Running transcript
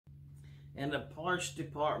and the parts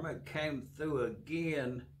department came through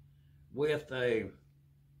again with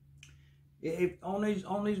on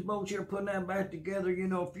these boats here, putting that back together, you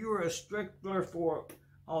know, if you're a stickler for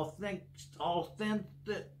authentic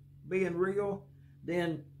being real,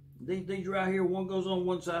 then these right here, one goes on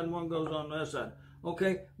one side and one goes on the other side.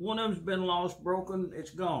 Okay, one of them's been lost, broken,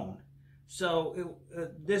 it's gone. So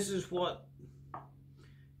this is what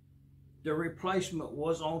the replacement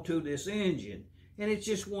was onto this engine, and it's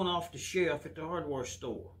just one off the shelf at the hardware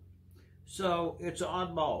store. So it's an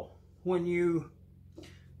oddball. When you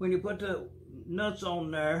put the nuts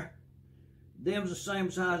on there, them's the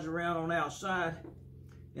same size around on the outside,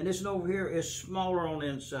 and this one over here is smaller on the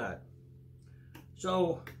inside.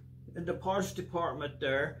 So in the parts department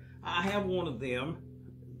there, I have one of them.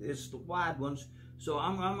 It's the wide ones. So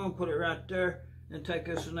I'm gonna put it right there and take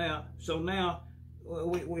this one out. So now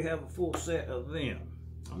we have a full set of them.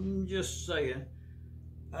 I'm just saying.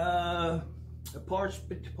 The parts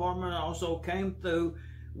department also came through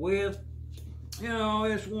with, you know,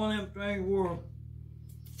 it's one of them things where,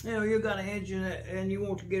 you know, you got an engine and you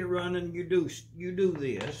want to get it running, you do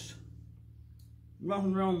this.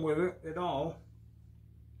 Nothing wrong with it at all.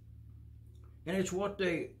 And it's what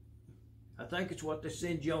I think it's what they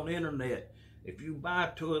send you on the internet. If you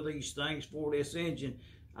buy 2 of these things for this engine,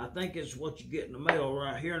 I think it's what you get in the mail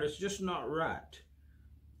right here, and it's just not right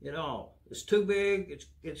at all. It's too big.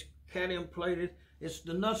 It's cadmium plated. It's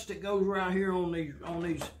the nuts that goes right here on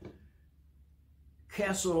these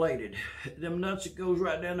castellated. Them nuts that goes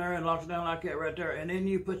right down there and locks down like that right there, and then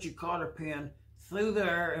you put your cotter pin through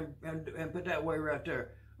there and put that way right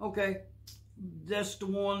there. Okay, that's the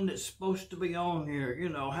one that's supposed to be on here. You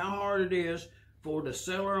know how hard it is for the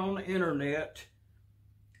seller on the internet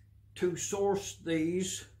to source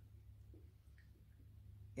these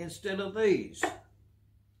instead of these.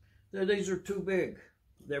 These are too big.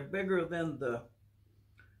 They're bigger than the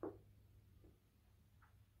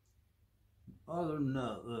other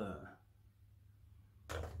nut there.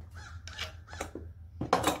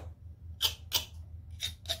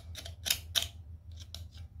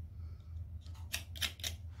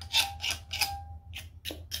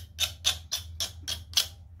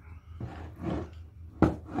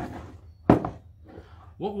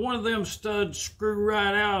 Well, one of them studs screw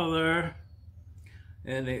right out of there,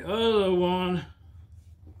 and the other one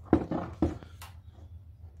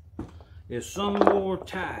is some more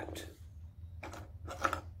tight.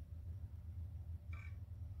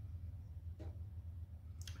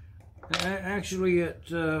 Actually,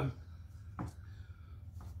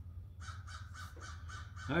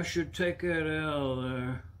 I should take that out of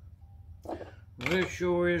there. Well, it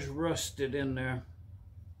sure is rusted in there.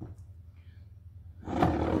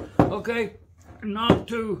 Okay, not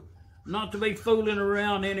to be fooling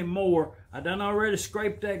around anymore. I done already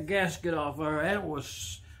scraped that gasket off there.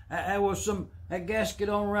 That gasket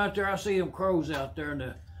on right there. I see them crows out there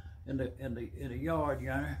in the yard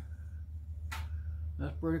yonder.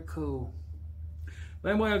 That's pretty cool.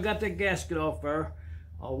 But anyway, I got that gasket off there.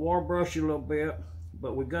 I'll water brush it a little bit,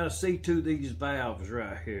 but we got to see to these valves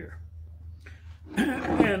right here.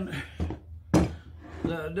 And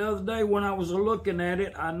the other day when I was looking at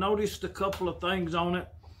it, I noticed a couple of things on it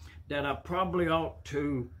that I probably ought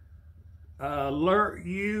to alert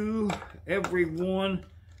you, everyone.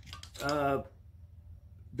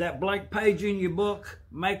 That blank page in your book,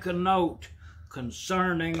 make a note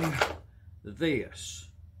concerning this.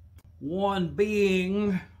 One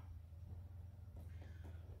being,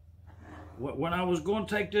 when I was going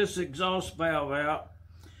to take this exhaust valve out,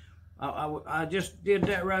 I just did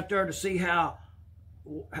that right there to see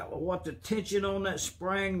what the tension on that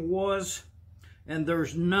spring was, and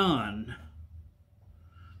there's none.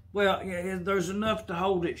 Well, yeah, there's enough to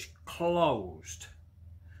hold it closed.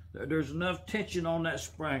 There's enough tension on that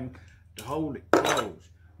spring to hold it closed,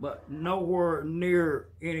 but nowhere near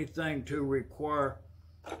anything to require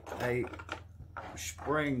a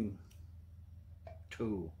spring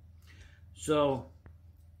tool. So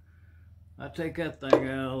I take that thing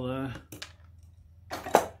out of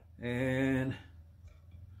there, and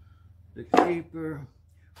the keeper,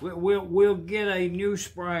 we'll get a new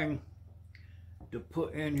spring to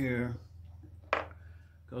put in here,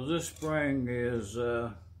 because this spring is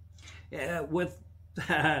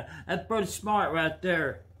that's pretty smart right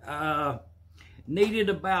there. Needed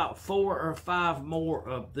about 4 or 5 more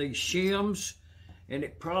of these shims, and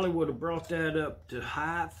it probably would have brought that up to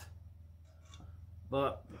height,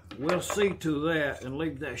 but we'll see to that and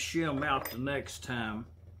leave that shim out the next time.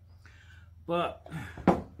 But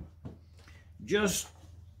just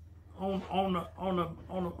on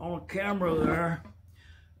the camera there,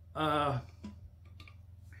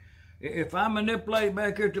 If I manipulate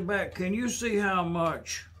back here at the back, can you see how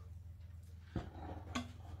much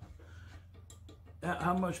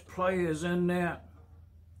play is in that?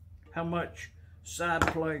 How much side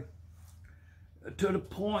play? To the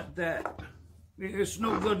point that it's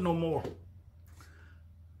no good no more.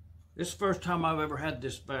 This is the first time I've ever had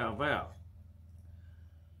this valve out.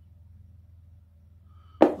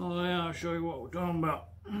 Oh yeah, I'll show you what we're talking about.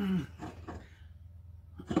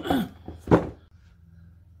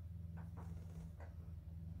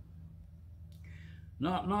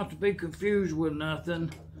 Not to be confused with nothing.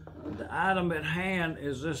 The item at hand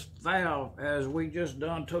is this valve, as we just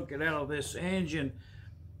done took it out of this engine.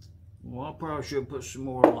 Well, I probably should put some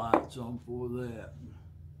more lights on for that.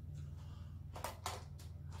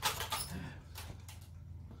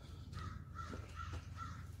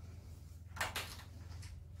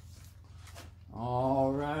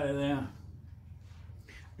 All righty then.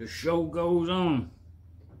 The show goes on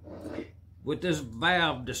with this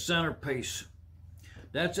valve, the centerpiece.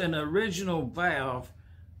 That's an original valve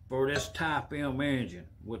for this Type M engine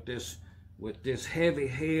with this heavy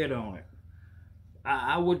head on it.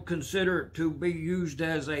 I would consider it to be used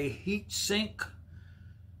as a heat sink,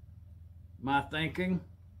 my thinking,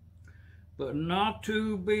 but not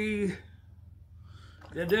to be.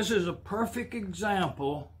 This is a perfect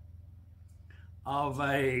example of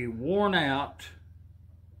a worn out.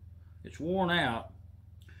 It's worn out,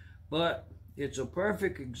 but it's a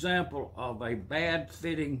perfect example of a bad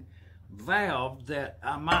fitting valve that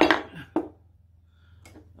I might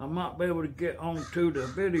be able to get onto the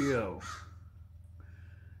video.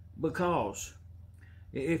 Because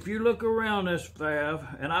if you look around this valve,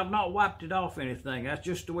 and I've not wiped it off anything, that's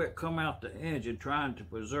just the way it come out the engine, trying to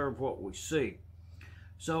preserve what we see.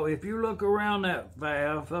 So if you look around that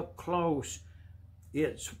valve up close,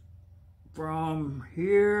 it's from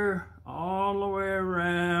here all the way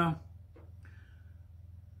around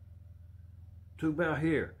to about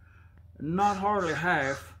here. Not hardly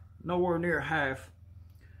half, nowhere near half,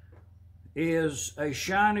 is a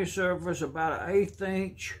shiny surface, about an 1/8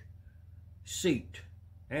 inch seat,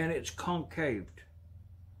 and it's concaved.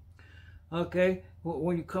 Okay,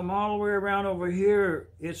 when you come all the way around over here,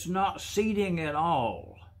 it's not seating at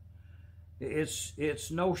all.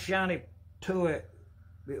 It's no shiny to it.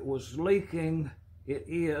 It was leaking, it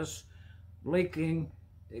is leaking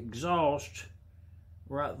exhaust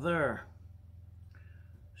right there.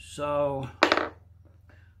 So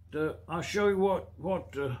I'll show you what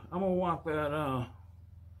I'm gonna wipe that.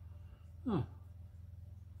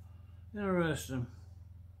 Interesting.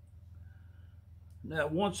 Now,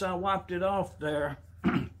 once I wiped it off there,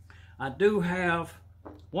 I do have.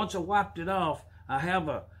 Once I wiped it off, I have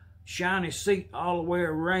a shiny seat all the way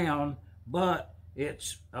around, but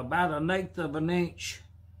it's about 1/8 of an inch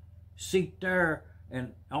seat there,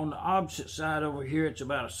 and on the opposite side over here, it's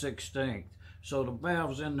about 1/16. So the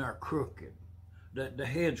valve's in there crooked. The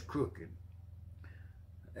head's crooked.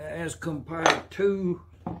 As compared to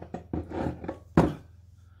the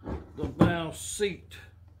valve seat.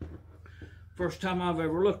 First time I've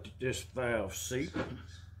ever looked at this valve seat.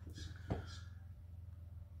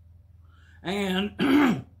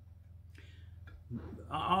 And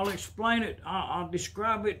I'll explain it, I'll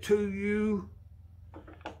describe it to you.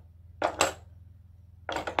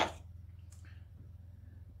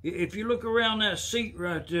 If you look around that seat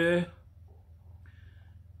right there,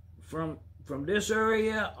 from this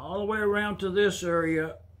area all the way around to this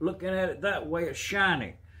area, looking at it that way, it's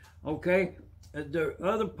shiny. Okay, the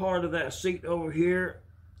other part of that seat over here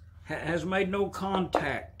has made no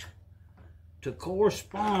contact to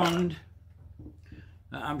correspond.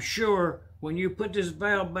 I'm sure when you put this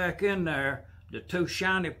valve back in there, the two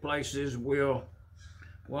shiny places will,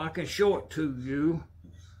 well, I can show it to you.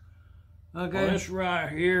 Okay, this right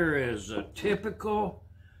here is a typical,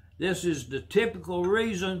 this is the typical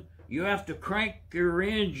reason you have to crank your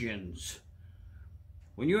engines.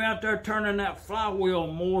 When you're out there turning that flywheel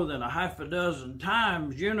more than 6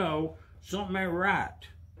 times, you know, something ain't right.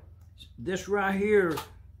 This right here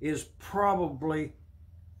is probably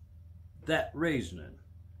that reasoning.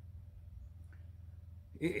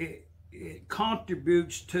 It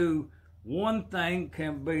contributes to one thing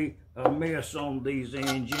can be amiss on these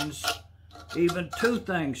engines. Even 2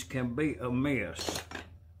 things can be amiss.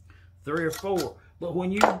 3 or 4. But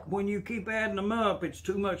when you keep adding them up, it's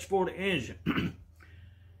too much for the engine.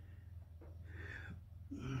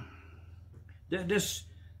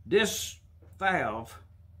 This valve,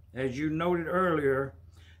 as you noted earlier,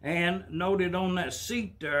 and noted on that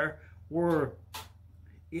seat there, where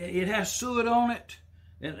it has soot on it,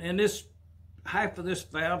 and this half of this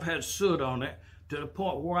valve had soot on it to the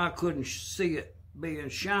point where I couldn't see it being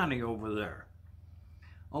shiny over there.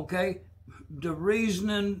 Okay, the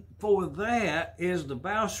reasoning for that is the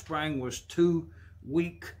valve spring was too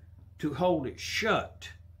weak to hold it shut.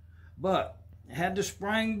 But had the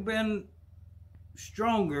spring been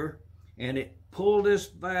stronger and it pulled this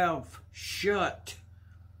valve shut,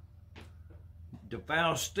 the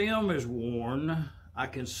valve stem is worn. I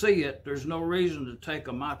can see it. There's no reason to take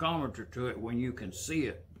a micrometer to it when you can see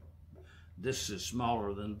it. This is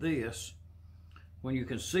smaller than this. When you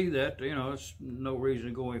can see that, you know, it's no reason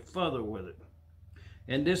to go any further with it.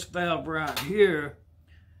 And this valve right here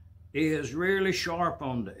is really sharp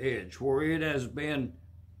on the edge where it has been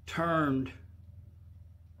turned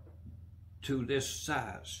to this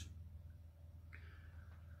size,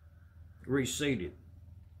 reseated.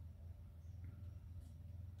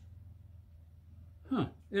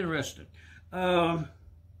 Interesting.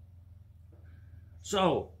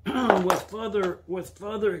 So with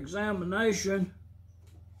further examination,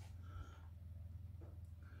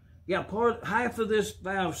 yeah, half of this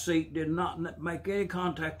valve seat did not make any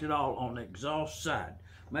contact at all on the exhaust side.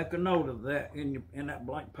 Make a note of that in that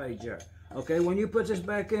blank page there. Okay, when you put this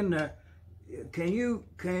back in there, can you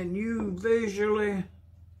visually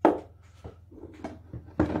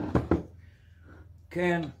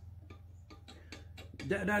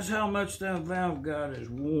that's how much that valve guide is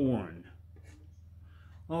worn.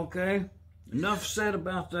 Okay, enough said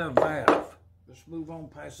about that valve. Let's move on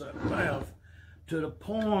past that valve to the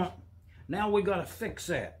point. Now we got to fix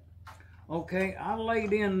that. Okay, I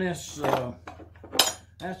laid in this.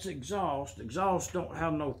 That's exhaust. Exhaust don't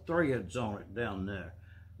have no threads on it down there.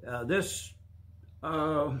 I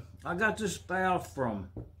got this valve from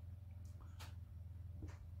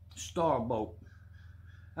Starbolt.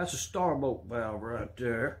 That's a Starbolt valve right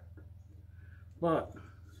there. But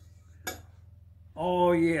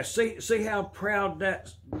oh yeah, see how proud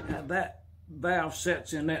that valve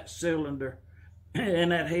sets in that cylinder, in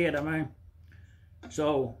that head. I mean,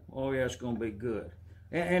 so oh yeah, it's gonna be good.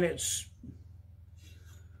 And it's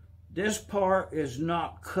this part is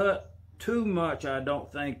not cut too much, I don't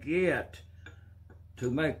think yet, to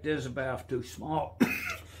make this valve too small.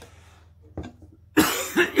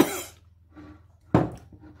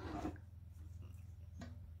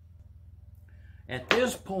 At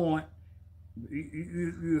this point,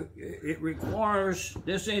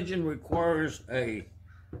 this engine requires a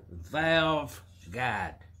valve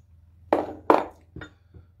guide.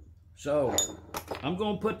 So I'm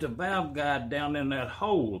going to put the valve guide down in that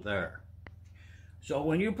hole there. So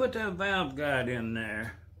when you put that valve guide in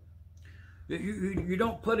there, you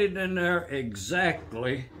don't put it in there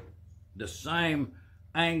exactly the same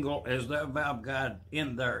angle as that valve guide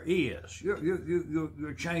in there is.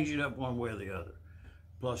 You're changing it up one way or the other,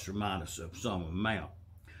 plus or minus of some amount.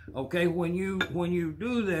 Okay, when you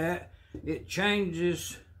do that, it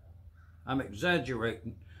changes. I'm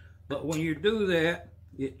exaggerating, but when you do that,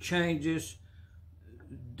 it changes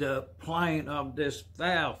the plane of this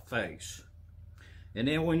valve face. And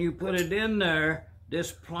then when you put it in there,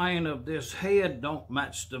 this plane of this head don't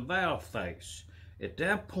match the valve face. At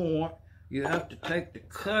that point, you have to take the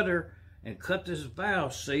cutter and cut this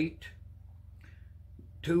valve seat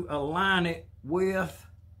to align it with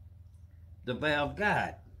the valve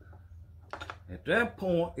guide. At that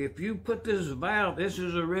point, if you put this valve, this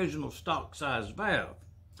is original stock size valve.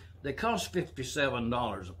 They cost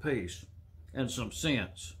 $57 a piece and some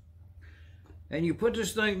cents. And you put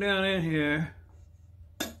this thing down in here,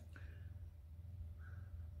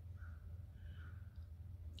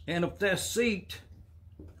 and if that seat,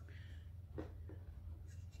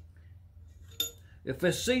 if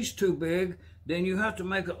the seat's too big, then you have to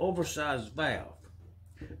make an oversized valve.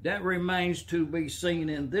 That remains to be seen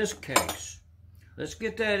in this case. Let's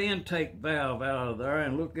get that intake valve out of there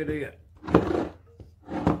and look at it.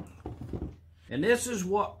 And this is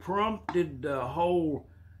what prompted the whole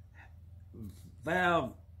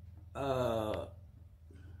valve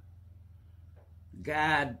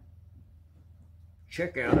guide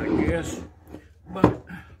checkout, I guess. But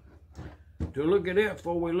to look at it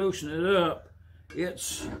before we loosen it up,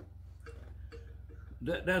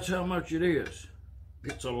 that's how much it is.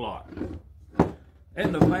 It's a lot.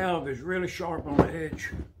 And the valve is really sharp on the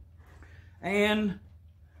edge. And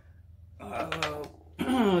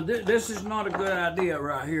this is not a good idea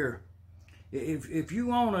right here. If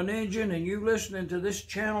you own an engine and you listening to this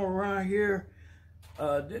channel right here,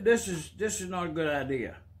 this is not a good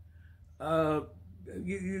idea.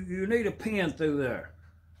 You need a pin through there.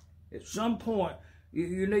 At some point,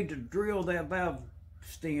 you need to drill that valve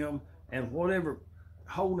stem and whatever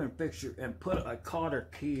holding fixture and put a cotter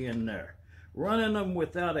key in there. Running them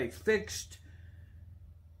without a fixed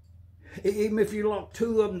even if you lock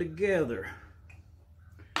two of them together.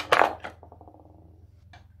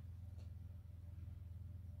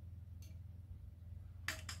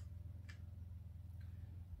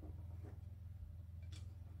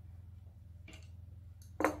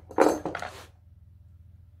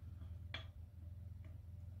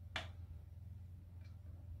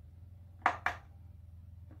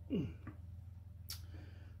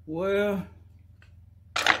 Well,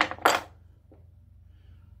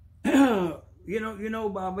 you know,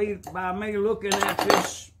 by me looking at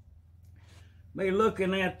this,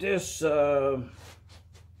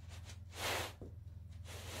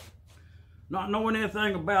 not knowing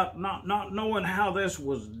anything about, not knowing how this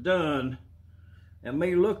was done, and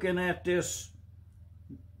me looking at this,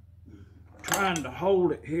 trying to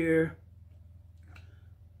hold it here,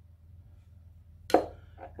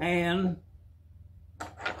 and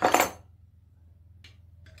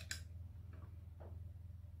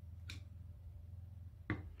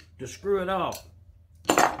to screw it off.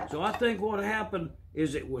 So I think what happened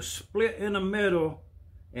is it was split in the middle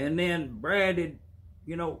and then braided,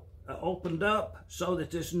 you know, opened up so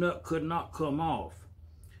that this nut could not come off.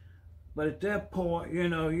 But at that point, you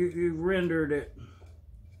know, you rendered it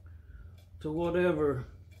to whatever.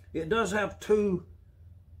 It does have two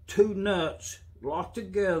nuts locked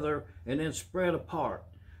together and then spread apart.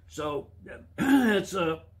 So it's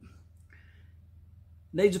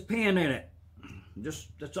needs a pin in it. Just,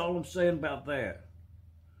 that's all I'm saying about that.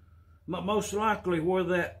 Most likely where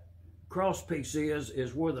that cross piece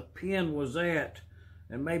is where the pin was at,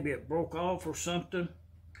 and maybe it broke off or something.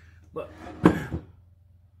 But,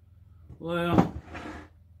 well,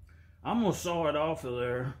 I'm gonna saw it off of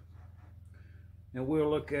there, and we'll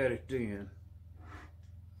look at it then.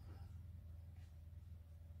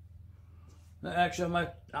 Actually,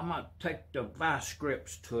 I might take the vice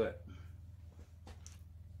grips to it.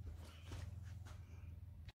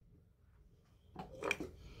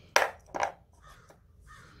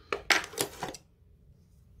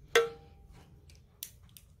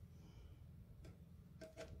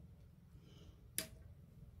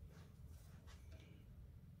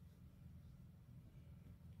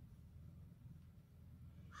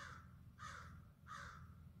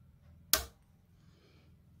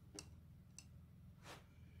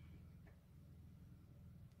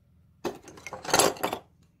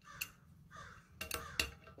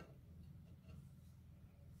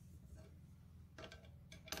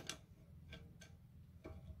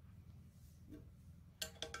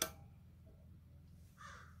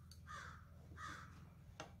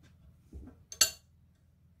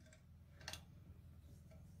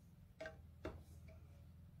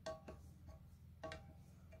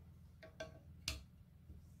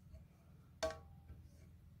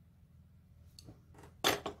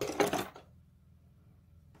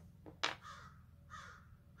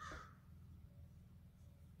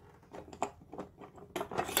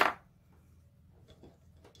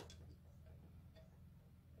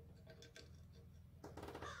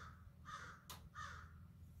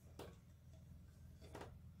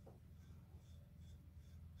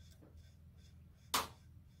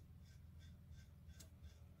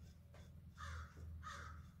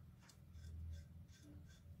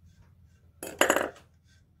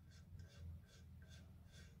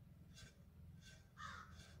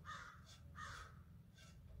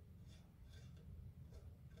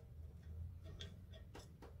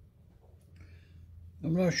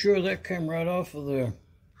 I'm not sure that came right off of there,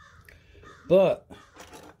 but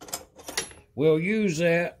we'll use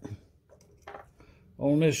that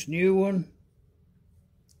on this new one.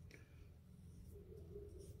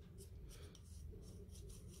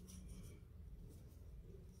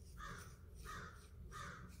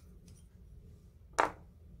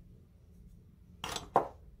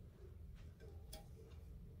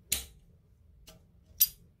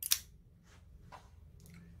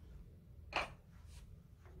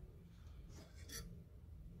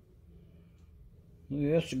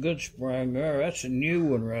 Yeah, that's a good spring there. That's a new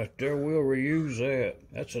one right there. We'll reuse that.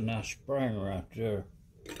 That's a nice spring right there.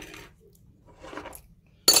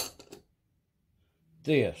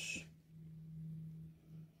 This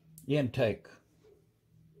intake.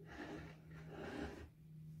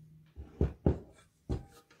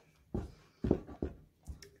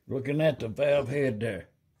 Looking at the valve head there.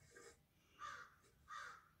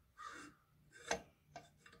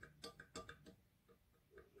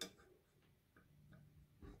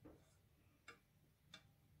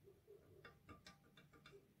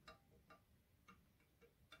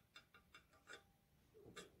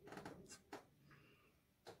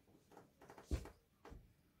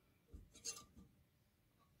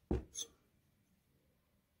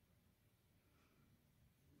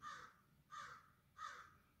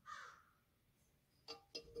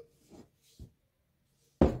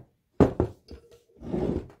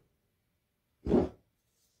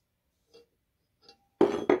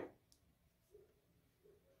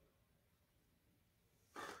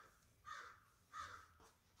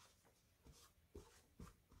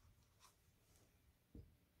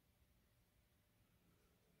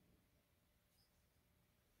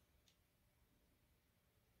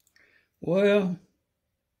 Well,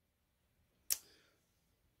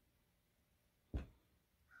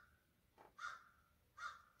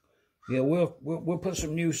 yeah, we'll put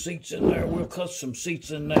some new seats in there. We'll cut some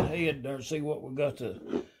seats in that head there and see what we got to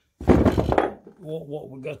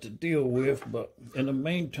deal with. But in the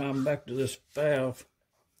meantime, back to this valve.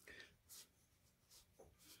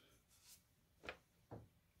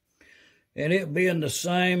 And it being the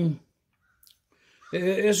same,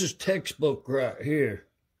 this is textbook right here.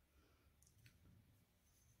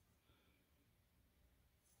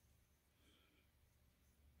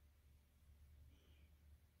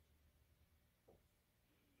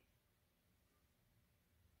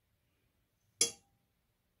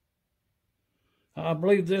 I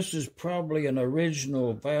believe this is probably an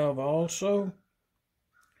original valve also.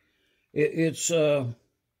 It's I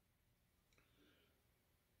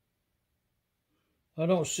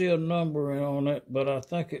don't see a number on it, but I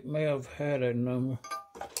think it may have had a number.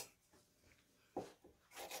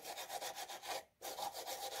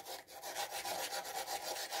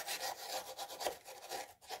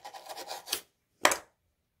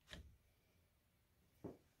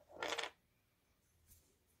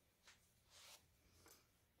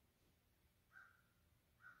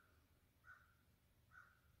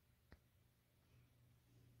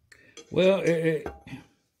 Well, it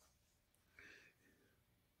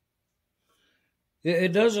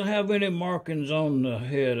doesn't have any markings on the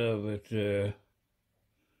head of it,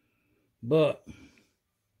 but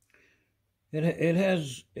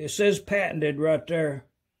it says patented right there.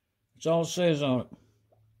 That's all it says on it.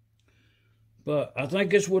 But I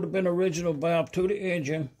think this would have been original valve to the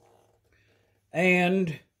engine,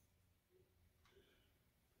 and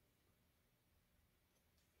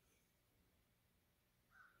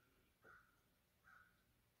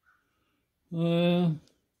and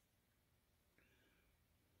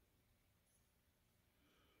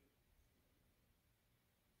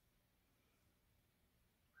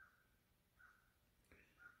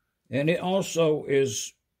it also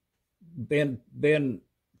is been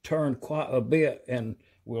turned quite a bit and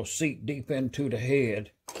will seat deep into the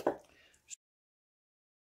head.